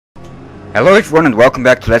Hello everyone and welcome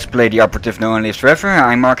back to Let's Play the Operative No One Lives Forever.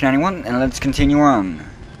 I'm Mark91 and let's continue on.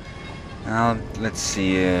 Let's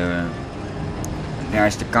see,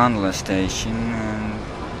 there's the gondola station and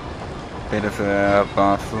a bit of a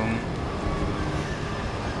bathroom.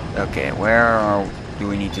 Okay, where do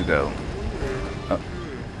we need to go? Oh.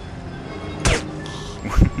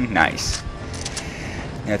 Nice.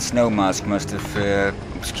 That snow mask must have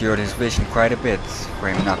obscured his vision quite a bit for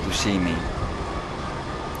him not to see me.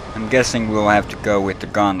 I'm guessing we'll have to go with the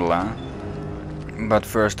gondola, but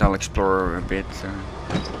first I'll explore a bit. So,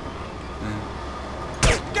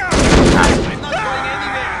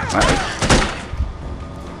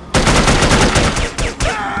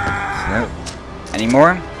 any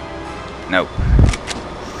more? Nope.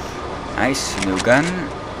 Nice, new gun.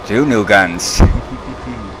 2 new guns.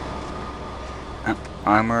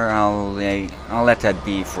 Armor, I'll let that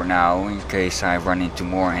be for now, in case I run into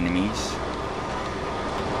more enemies.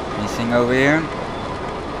 Anything over here?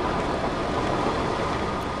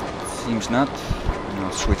 Seems not.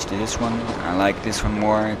 I'll switch to this one. I like this one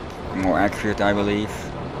more accurate, I believe.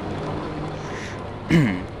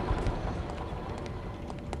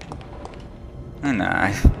 And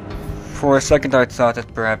for a second I thought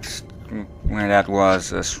that perhaps that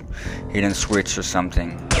was a hidden switch or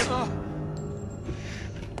something.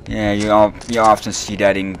 Yeah, you often see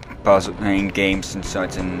that in games and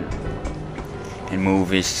such, and in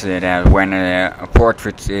movies, that when a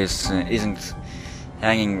portrait isn't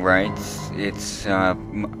hanging right, it's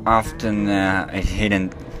often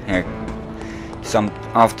hidden.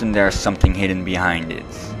 Often there's something hidden behind it.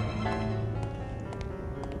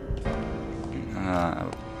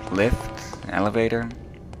 Lift, elevator.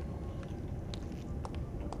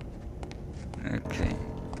 Okay.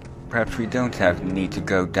 Perhaps we don't need to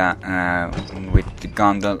go down with the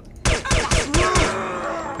gondola.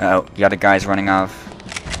 Oh, the other guy's running off.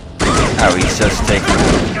 Oh, he's just taking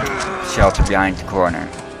shelter behind the corner.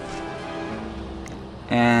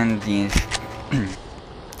 And the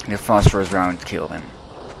the phosphorus round killed him.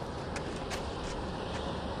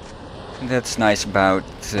 That's nice about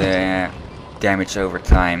damage over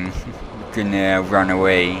time. You can run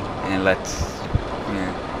away and let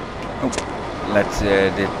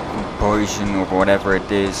the poison or whatever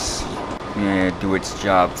it is do its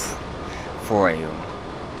job for you.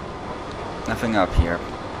 Nothing up here.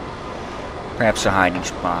 Perhaps a hiding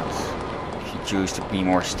spot, if you choose to be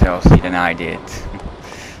more stealthy than I did,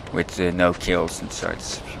 with no kills and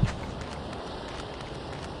such.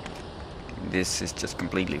 This is just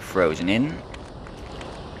completely frozen in.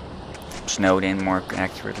 Snowed in, more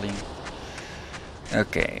accurately.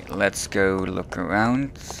 Okay, let's go look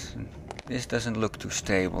around. This doesn't look too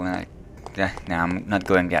stable, and I'm not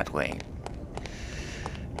going that way.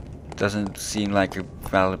 Doesn't seem like a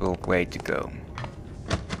valuable way to go.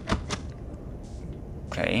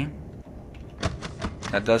 Okay.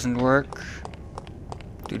 That doesn't work.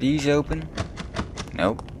 Do these open?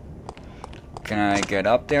 Nope. Can I get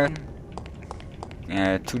up there?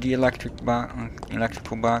 To the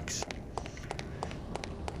electrical box.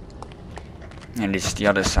 And this is the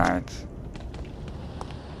other side.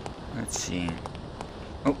 Let's see.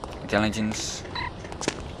 Oh, intelligence.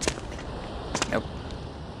 Nope.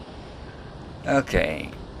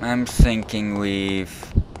 Okay, I'm thinking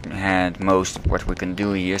we've had most of what we can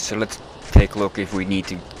do here, so let's take a look if we need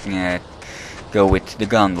to go with the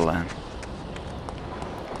gondola.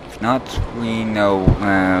 If not, we know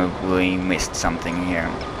we missed something here.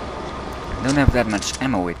 I don't have that much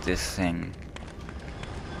ammo with this thing.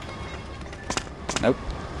 Nope,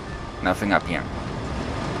 nothing up here.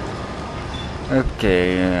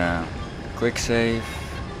 Okay, quick save.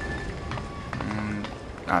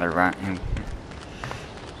 Other right.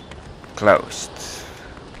 Closed.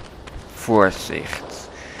 Voorzicht.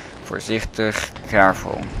 Voorzichtig,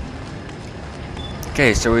 careful.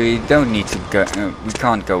 Okay, so we don't need to go. We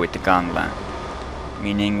can't go with the gondola.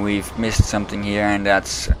 Meaning we've missed something here, and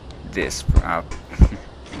that's this.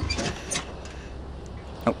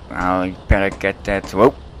 Oh, I better get that.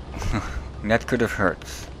 Whoa! That could have hurt.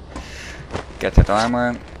 Get that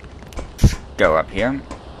armor. Go up here.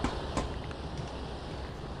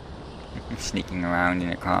 Sneaking around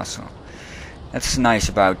in a castle. That's nice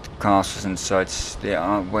about castles and such. They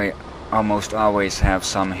almost always have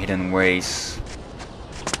some hidden ways.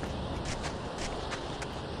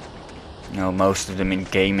 You know, most of them in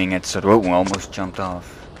gaming, etc. Oh, almost jumped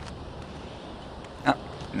off. Ah,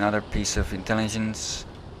 another piece of intelligence.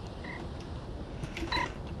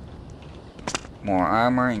 More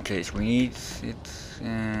armor in case we need it.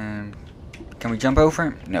 Can we jump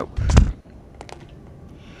over? Nope.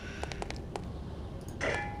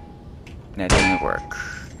 That didn't work.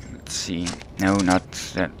 let's see. No, not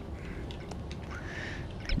that.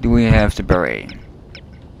 Do we have the beret?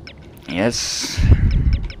 Yes.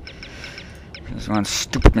 There's one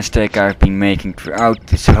stupid mistake I've been making throughout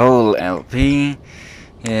this whole LP.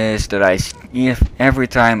 Is that every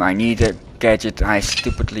time I need a gadget, I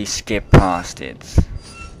stupidly skip past it.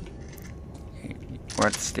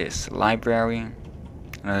 What's this? Library?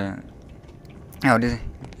 Oh, this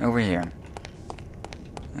over here.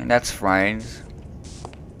 And that's right.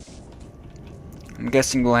 I'm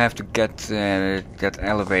guessing we'll have to get that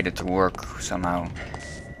elevator to work somehow.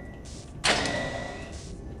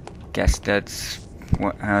 Guess that's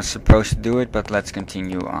what I was supposed to do it, but let's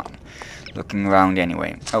continue on. Looking around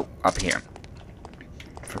anyway. Oh, up here.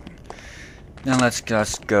 Now let's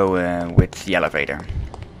just go with the elevator.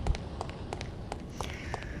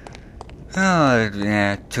 Oh,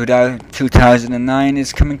 yeah, 2009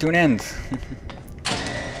 is coming to an end.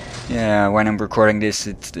 Yeah, when I'm recording this,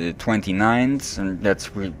 it's the 29th, and that's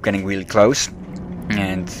getting really close.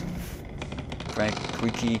 And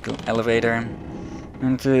quickie elevator.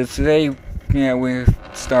 And today, yeah, we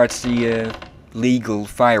starts the legal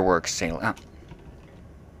fireworks sale. Ah.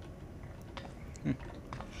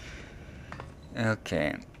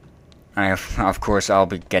 Okay. Of course, I'll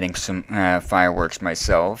be getting some fireworks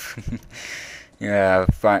myself. Yeah,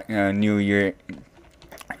 New Year.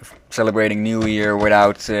 Celebrating New Year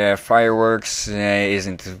without fireworks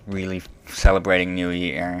isn't really celebrating New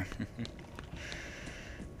Year.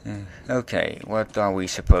 Okay, what are we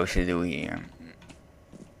supposed to do here?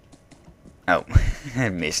 Oh, I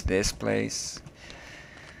missed this place.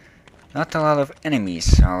 Not a lot of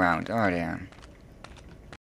enemies around, are there?